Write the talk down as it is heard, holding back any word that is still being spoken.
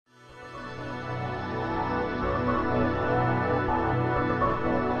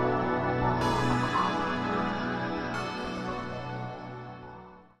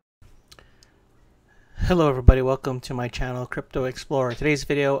Hello everybody, welcome to my channel Crypto Explorer. Today's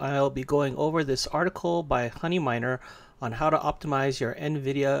video I'll be going over this article by Honeyminer on how to optimize your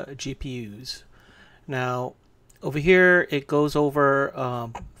NVIDIA GPUs. Now over here it goes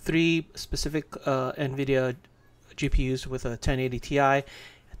over three specific NVIDIA GPUs with a 1080 Ti, a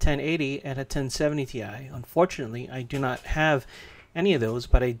 1080 and a 1070 Ti. Unfortunately I do not have any of those,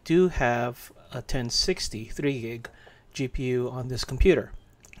 but I do have a 1060 3 gig GPU on this computer.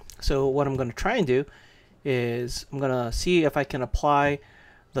 So what I'm going to try and do is I'm going to see if I can apply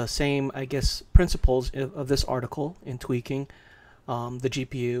the same, I guess, principles of this article in tweaking the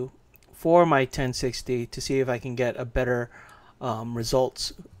GPU for my 1060 to see if I can get a better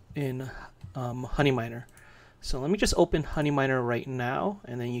results in Honeyminer. So let me just open Honeyminer right now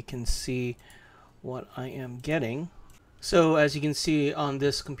and then you can see what I am getting. So as you can see on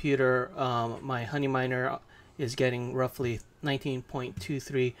this computer, my Honeyminer is getting roughly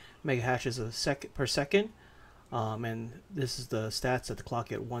 19.23 megahashes per second, and this is the stats at the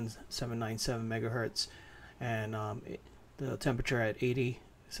clock at 1797 megahertz, and the temperature at 80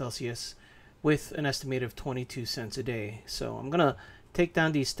 Celsius with an estimated of 22 cents a day. So I'm gonna take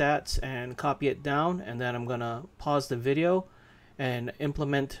down these stats and copy it down, and then I'm gonna pause the video and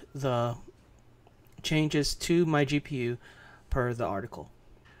implement the changes to my GPU per the article.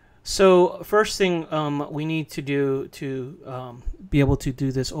 So first thing we need to do to be able to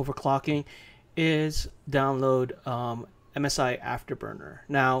do this overclocking is download MSI Afterburner.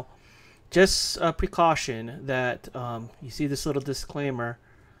 Now, just a precaution that you see this little disclaimer.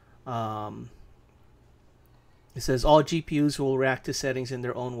 It says all GPUs will react to settings in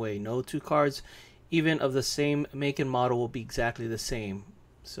their own way. No two cards, even of the same make and model, will be exactly the same.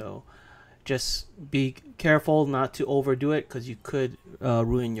 So just be careful not to overdo it because you could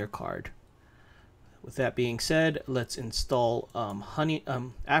ruin your card. With that being said, let's install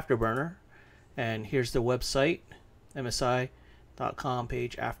Afterburner, and here's the website, msi.com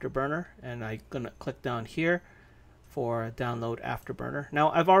page Afterburner, and I'm gonna click down here for download Afterburner. Now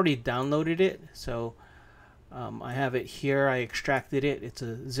I've already downloaded it, so I have it here. I extracted it. It's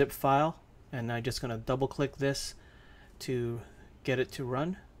a zip file, and I'm just gonna double click this to get it to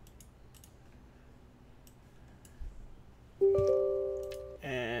run.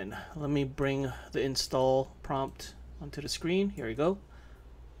 And let me bring the install prompt onto the screen. Here we go.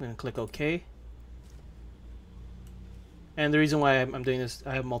 I'm going to click OK. And the reason why I'm doing this,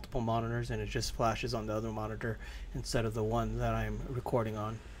 I have multiple monitors and it just flashes on the other monitor instead of the one that I'm recording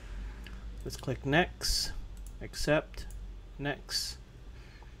on. Let's click next, accept, next,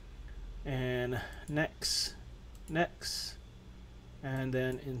 and next, and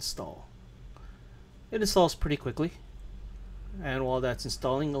then install. It installs pretty quickly. And while that's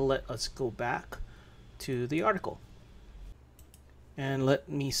installing, let us go back to the article. And let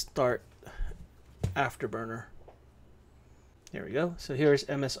me start Afterburner. There we go. So here's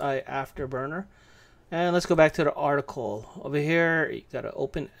MSI Afterburner. And let's go back to the article. Over here, you got to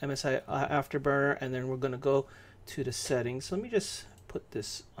open MSI Afterburner, and then we're going to go to the settings. Let me just put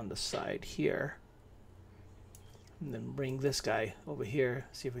this on the side here. And then bring this guy over here.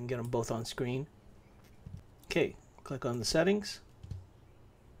 See if we can get them both on screen. Okay. Click on the settings,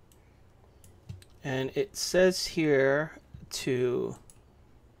 and it says here you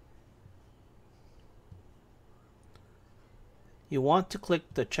want to click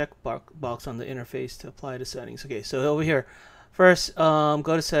the check box on the interface to apply the settings. Okay, so over here first go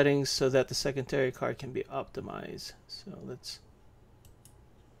to settings so that the secondary card can be optimized. So let's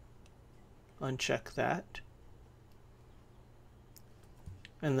uncheck that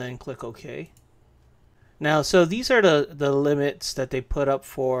and then click OK. Now, so these are the limits that they put up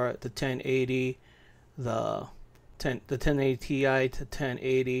for the 1080, the 1080 Ti to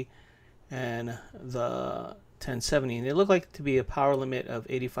 1080, and the 1070. And they look like to be a power limit of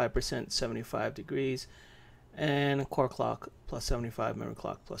 85%, 75 degrees, and core clock plus 75, memory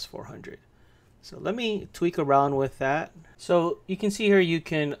clock plus 400. So let me tweak around with that. So you can see here you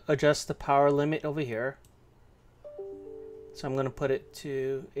can adjust the power limit over here. So I'm going to put it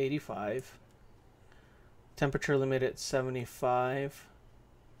to 85. Temperature limit at 75.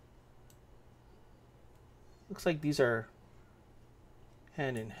 Looks like these are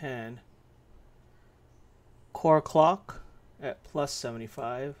hand in hand. Core clock at plus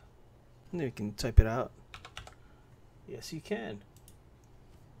 75. And you can type it out. Yes, you can.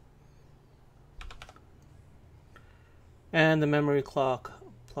 And the memory clock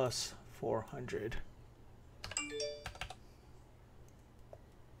plus 400.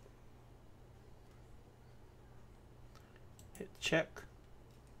 Hit check.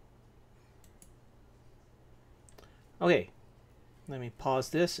 Okay, let me pause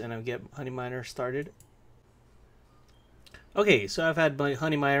this and I'll get Honeyminer started. Okay, so I've had my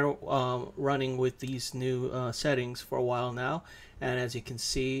Honeyminer running with these new settings for a while now, and as you can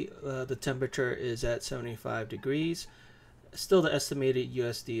see, the temperature is at 75 degrees. Still, the estimated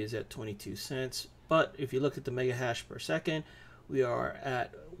USD is at 22 cents, but if you look at the mega hash per second, we are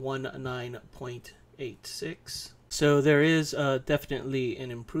at 19.86. So there is definitely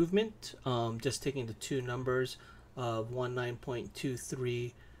an improvement. Just taking the two numbers of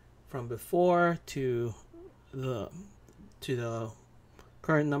 19.23 from before to the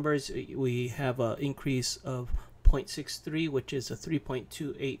current numbers, we have an increase of 0.63, which is a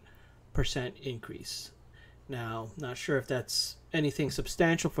 3.28% increase. Now, not sure if that's anything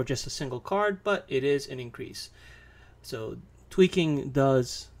substantial for just a single card, but it is an increase. So tweaking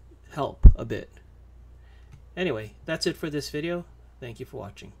does help a bit. Anyway, that's it for this video. Thank you for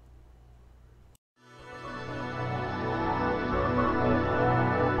watching.